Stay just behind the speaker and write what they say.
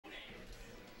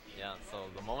So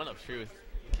the moment of truth.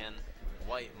 Can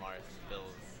white Marth Billz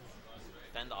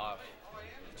fend off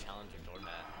the challenger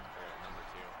DoorMatt for number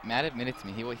 2? Matt admitted to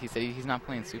me he said he's not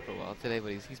playing super well today,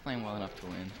 but he's playing well enough to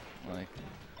win. Like,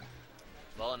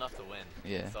 well enough to win.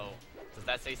 Yeah. So does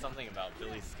that say something about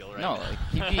Billy's skill right no, now?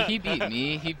 like he beat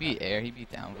me, he beat Air, he beat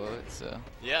Downvote, so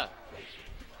Yeah.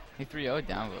 he 3-0'd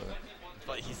Downvote.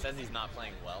 But he says he's not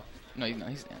playing well. No,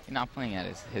 he's not playing at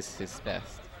his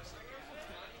best.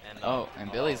 And,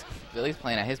 and Billy's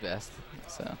playing at his best,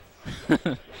 so.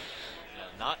 Yeah,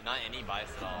 not any bias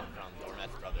at all from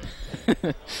DoorMatt's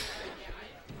brother.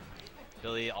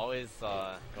 Billy always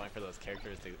going for those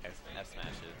characteristic F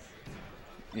smashes.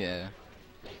 Yeah.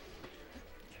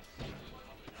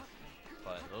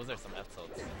 But those are some F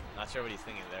tilts. Not sure what he's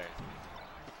thinking there.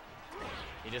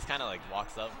 He just kind of like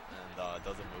walks up and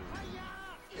doesn't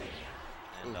move.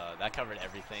 And that covered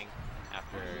everything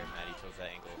after Matty chose that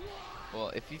angle. Well,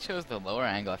 if he chose the lower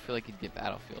angle, I feel like he'd get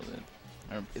battlefielded.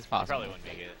 Or it's possible. He probably wouldn't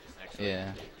make it, actually.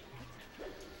 Yeah.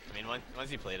 I mean,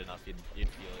 once you played enough, you'd feel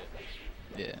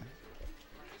it.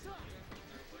 Yeah.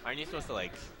 Aren't you supposed to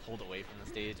like hold away from the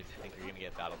stage if you think you're gonna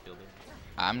get battlefielded?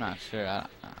 I'm not sure.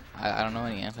 I don't know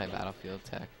any anti-battlefield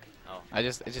tech. Oh. It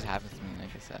just happens to me,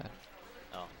 like I said.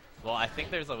 Oh. Well, I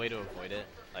think there's a way to avoid it.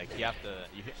 Like you have to,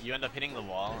 you end up hitting the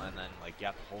wall, and then like you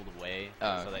have to hold away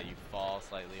so that you fall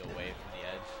slightly away from the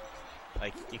edge.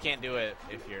 Like you can't do it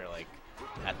if you're like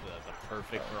at the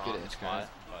perfect wrong spot,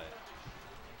 but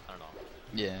I don't know.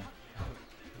 Yeah.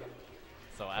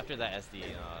 So after that SD,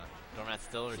 DoorMatt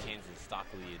still retains his stock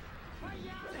lead,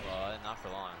 but not for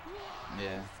long.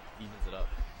 Yeah. Evens it up.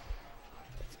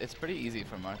 It's pretty easy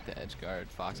for Marth to edge guard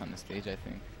Fox on the stage, I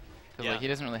think. Because like, he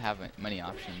doesn't really have many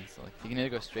options. So, like, he can either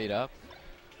go straight up,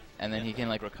 and then he can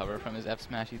like recover from his F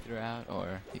smash he threw out,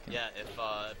 or he can. Yeah, if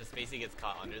the spacey gets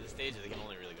caught under the stage, they can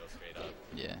only really go straight up.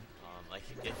 Yeah. Like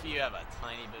if you have a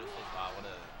tiny bit of space, wow, what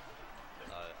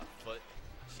a foot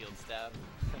shield stab.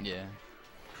 Yeah.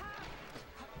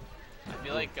 I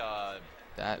feel like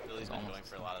that Billy's been going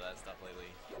for a lot of that stuff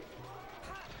lately.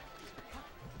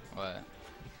 What?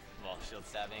 Well, shield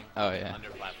stabbing. Oh yeah. Under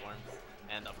platforms,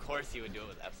 and of course he would do it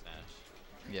with F smash.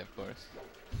 Yeah, of course.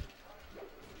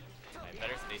 Right,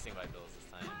 better spacing by Billz this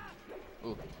time.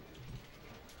 Ooh.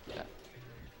 Yeah.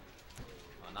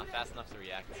 Not fast enough to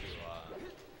react to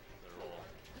the roll.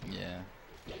 Yeah.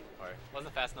 Or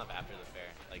wasn't fast enough after the fair.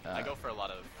 Like I go for a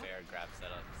lot of fair grab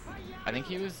setups. I think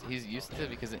he's used to,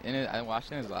 because I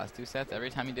watched in his last 2 sets, every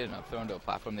time he did an up throw into a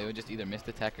platform, they would just either miss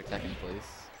the tech or tech in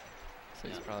place. So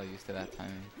he's probably used to that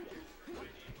timing.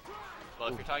 Well,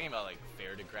 if you're talking about like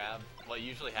fair to grab, what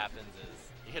usually happens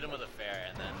is you hit them with a fair,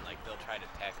 and then like they'll try to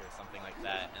tech or something like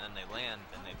that, and then they land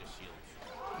and they just shield.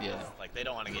 Yeah. Like they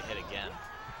don't want to get hit again,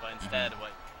 but instead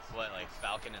what like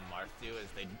Falcon and Marth do is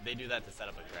they do that to set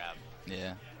up a grab.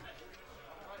 Yeah.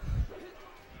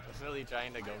 He's really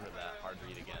trying to go for that hard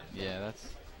read again. Yeah,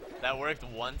 that worked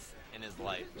once in his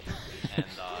life, and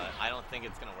I don't think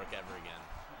it's gonna work ever again.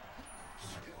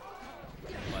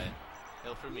 But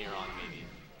he'll prove me wrong, maybe.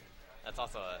 That's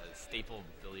also a staple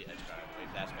Billy edge guard,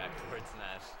 like dash back forward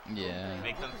smash. Yeah.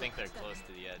 Make them think they're close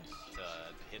to the edge to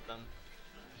hit them.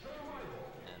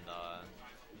 And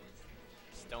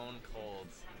stone cold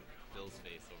Bill's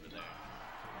face over there.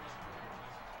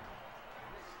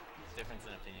 Difference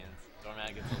in opinions.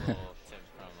 DoorMatt gets a little tip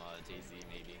from Jay-Z,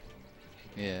 maybe.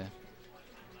 Yeah.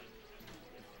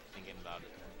 Thinking about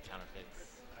counter picks.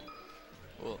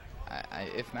 Well,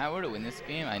 if Matt were to win this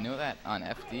game, I know that on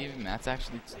FD, Matt's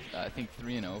actually, I think,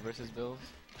 3-0 versus Billz.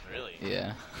 Really?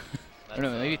 Yeah. Or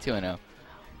no, maybe 2-0.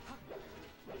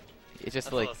 It's just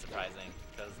that's like... a little surprising,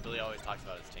 because Billy always talks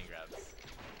about his chain grabs.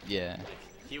 Yeah.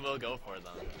 Like, he will go for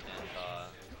them, and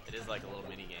it is like a little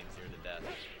mini game 0 to death.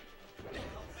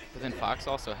 But then Fox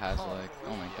also has like,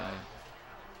 oh my god.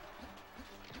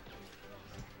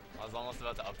 I was almost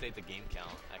about to update the game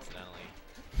count accidentally.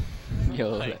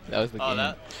 Yo, like, that was the game.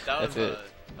 That was the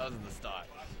stock.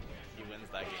 He wins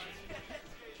that game.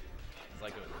 It's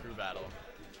like a crew battle.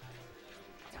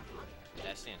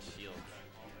 Dash dance shield.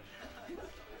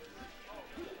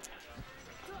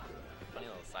 Funny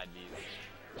little side Bs.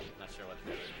 Not sure what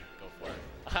to go for.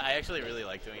 I actually really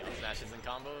like doing up smashes and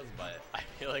combos, but I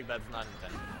feel like that's not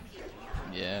intended.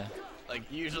 Yeah. Like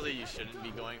usually you shouldn't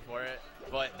be going for it,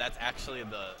 but that's actually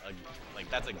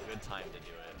that's a good time to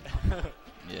do it.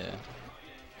 Yeah.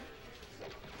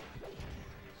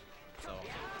 So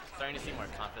starting to see more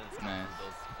confidence in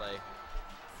Billz play.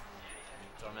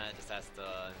 DoorMatt just has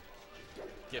to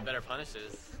get better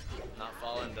punishes, not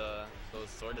fall into those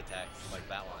sword attacks like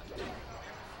that one.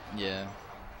 Yeah.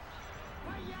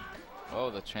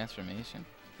 Oh, the transformation.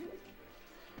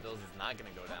 Billz is not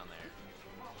going to go down there.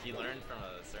 He learned from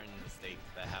a certain mistake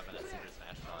that happened at Super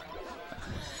Smash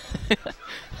Bros.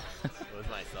 It was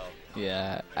myself.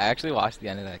 Yeah, I actually watched the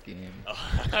end of that game.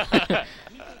 Oh.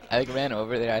 I like ran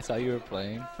over there. I saw you were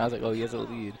playing. I was like, oh, he has a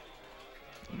lead.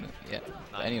 Yeah.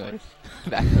 But anyways,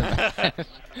 back to the match.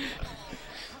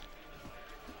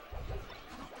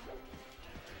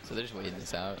 So they're just waiting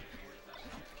this out.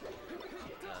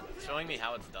 Showing me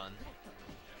how it's done.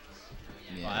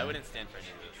 Yeah. Well, I wouldn't stand for any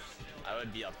of this. I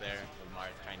would be up there with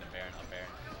Marth trying to bair and up air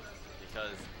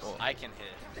because I can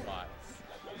hit spots.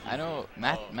 I know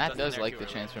Matt does like the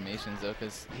transformations though,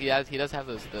 because he does have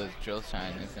those drill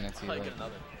shine infinites. Like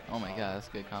oh my god, that's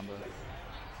a good combo.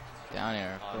 Down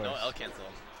air, of course. No L cancel.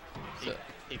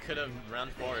 He could have run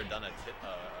forward, done a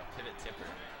pivot tipper.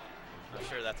 I'm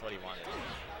sure that's what he wanted.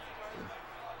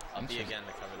 Up B again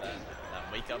to cover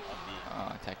that wake up up B.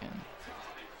 Oh, Tekken.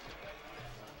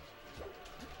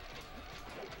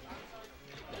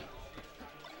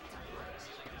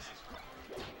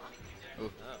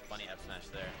 Funny F smash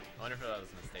there. I wonder if that was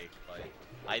a mistake, but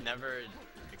I never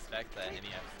expect that any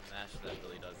F smash that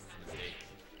Billy does is a mistake.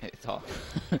 It's all.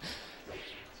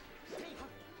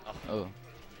 Oh.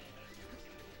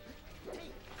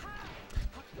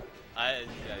 Yeah,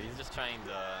 he's just trying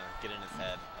to get in his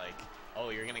head, like, oh,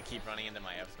 you're gonna keep running into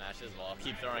my F smashes? Well, I'll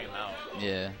keep throwing them out.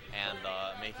 Yeah. And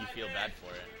make you feel bad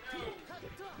for it.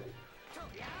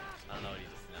 I don't know what he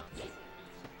just announced.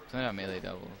 Something about melee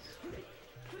doubles.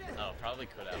 Oh, probably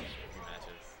could have a few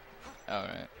matches. Oh,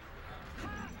 right.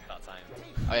 About time.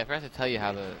 Oh yeah, I forgot to tell you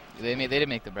how they did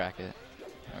make the bracket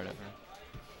or whatever.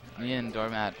 Me and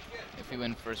DoorMatt, if we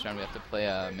win first round, we have to play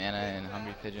Mana and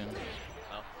Hungry Pigeon.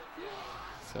 Oh.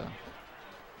 So.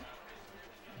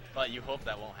 But you hope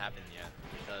that won't happen yet,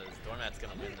 because DoorMatt's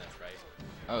gonna win this, right?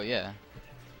 Oh yeah.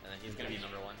 And then he's gonna be #1.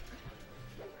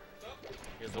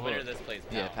 Because the winner of this plays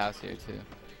Pal. Yeah, Pal's here too.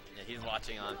 Yeah, he's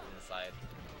watching on from the side.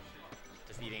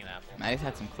 Just eating an apple. Maddie's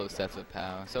had some close sets with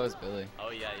Pal. So has Billy.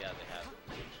 Oh yeah, they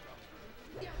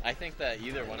have. I think that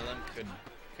either one of them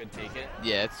could take it.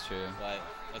 Yeah, it's true. But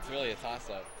it's really a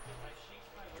toss-up.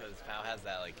 Because Pal has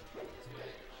that, like,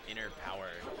 inner power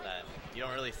that you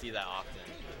don't really see that often.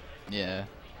 Yeah.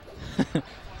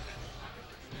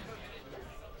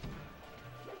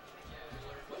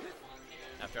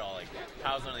 After all, like,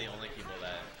 Pal's one of the only people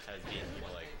that has beaten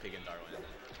people like Pig and Darwin.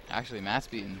 Actually, Matt's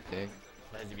beaten Pig.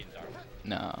 Has he beaten Darwin?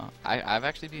 No, I've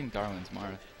actually beaten Darwin's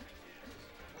Marth.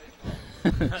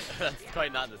 That's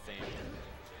quite not the same.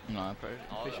 No, I'm pretty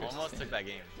sure almost took that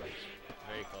game.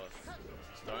 Very close.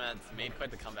 DoorMatt's made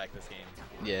quite the comeback this game.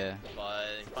 Yeah. But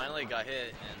he finally got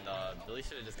hit, and Billy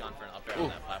should have just gone for an up air on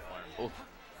that platform.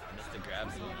 Just to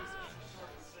grab some.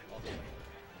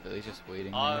 Billy's just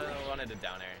waiting. Oh, I wanted to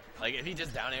down air. Like, if he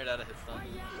just down aired out of his stun.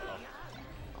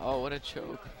 Oh, what a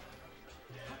choke.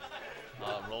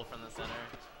 Roll from the center.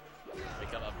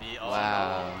 Pick up a B. Oh,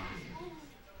 wow. No.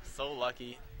 So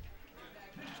lucky.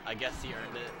 I guess he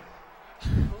earned it.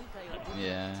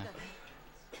 Yeah.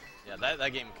 Yeah, that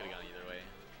game could have gone either way.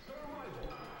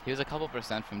 He was a couple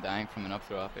 % from dying from an up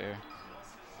throw up air.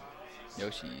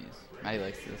 Yoshi's. Maddie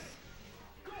likes this.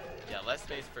 Yeah, less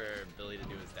space for Billy to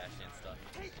do his dash dance stuff.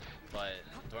 But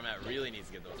DoorMatt really needs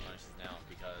to get those punishes now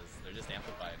because they're just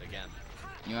amplified again.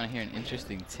 You want to hear an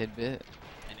interesting tidbit?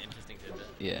 An interesting tidbit?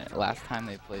 Yeah, last time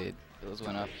they played, Billz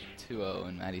went up 2-0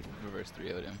 and Maddie reverse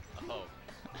 3-0'd him. Oh.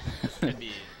 This could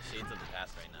be shades of the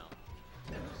past right now.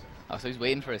 Oh, so he's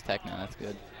waiting for his tech now, that's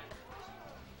good.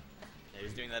 Yeah,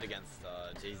 he's doing that against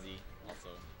Jay-Z also.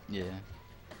 Yeah.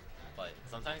 But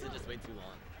sometimes it just waits too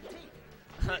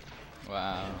long.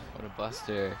 Wow, what a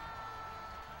buster.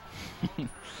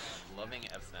 Loving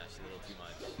F smash a little too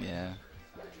much. Yeah.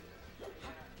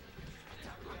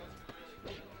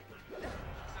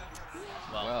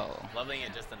 Well, loving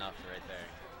it just enough right there.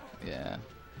 Yeah.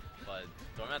 But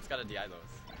DoorMatt's got to DI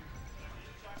those.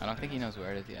 I don't think he knows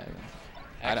where to DI them.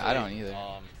 Actually, I don't either.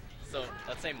 So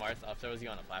let's say Marth up throws you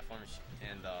on a platform,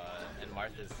 and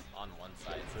Marth is on one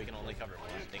side, so he can only cover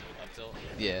one thing with up tilt.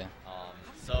 Yeah.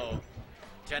 So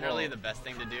generally the best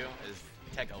thing to do is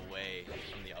tech away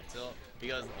from the up tilt,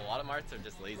 because a lot of Marths are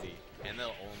just lazy, and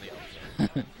they'll only up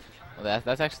tilt. Well,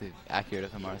 that's actually accurate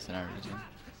of the Marth in our region.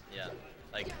 Yeah.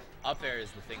 Like, up air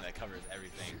is the thing that covers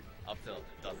everything. Up tilt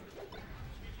doesn't.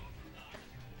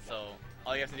 So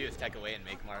all you have to do is tech away and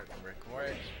make Marth work for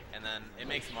it, and then it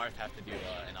makes Marth have to do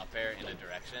an up air in a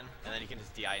direction, and then you can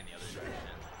just DI in the other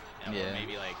direction. And or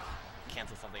maybe like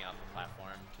cancel something off the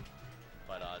platform.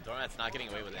 But DoorMatt's not getting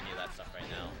away with any of that stuff right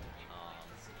now.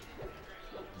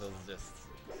 Those are just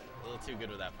a little too good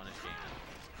with that punish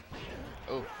game.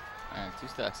 Oh, alright, 2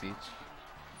 stocks each.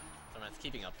 DoorMatt's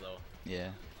keeping up though. Yeah.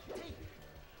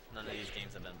 None of these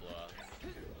games have been blowouts.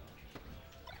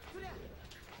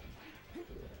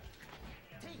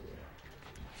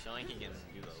 Showing he can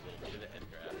do the little bit of the head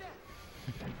grab.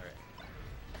 Or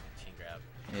chin grab.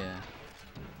 Yeah.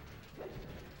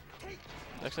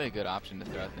 It's actually a good option to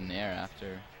throw out the nair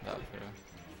after that throw.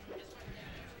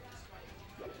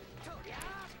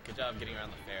 Good job getting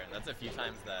around the fair. That's a few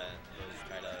times that Billz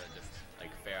try to just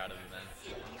like fair out of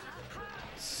events.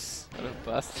 What a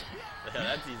bust. Yeah,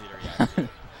 that's easy to react to.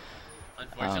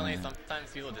 Unfortunately,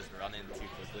 sometimes people just run in too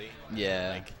quickly.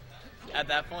 Yeah. Like, at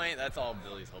that point, that's all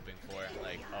Billy's hoping for.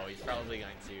 Like, oh, he's probably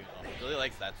going to. Oh, Billy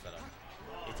likes that setup.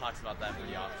 He talks about that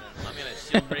pretty often. I'm gonna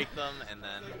shield break them and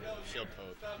then shield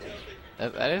poke.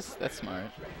 That's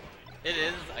smart. It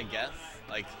is, I guess.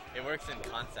 Like, it works in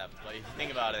concept, but if you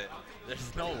think about it,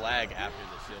 there's no lag after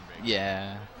the shield break.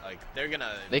 Yeah. Like,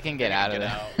 they can get out of it.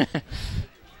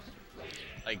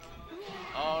 Like,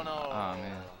 oh no. Oh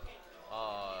man.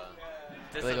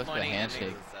 Billy goes for the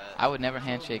handshake. I would never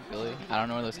handshake Billy. I don't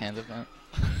know where those hands have gone.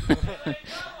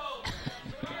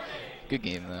 Good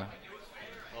game though.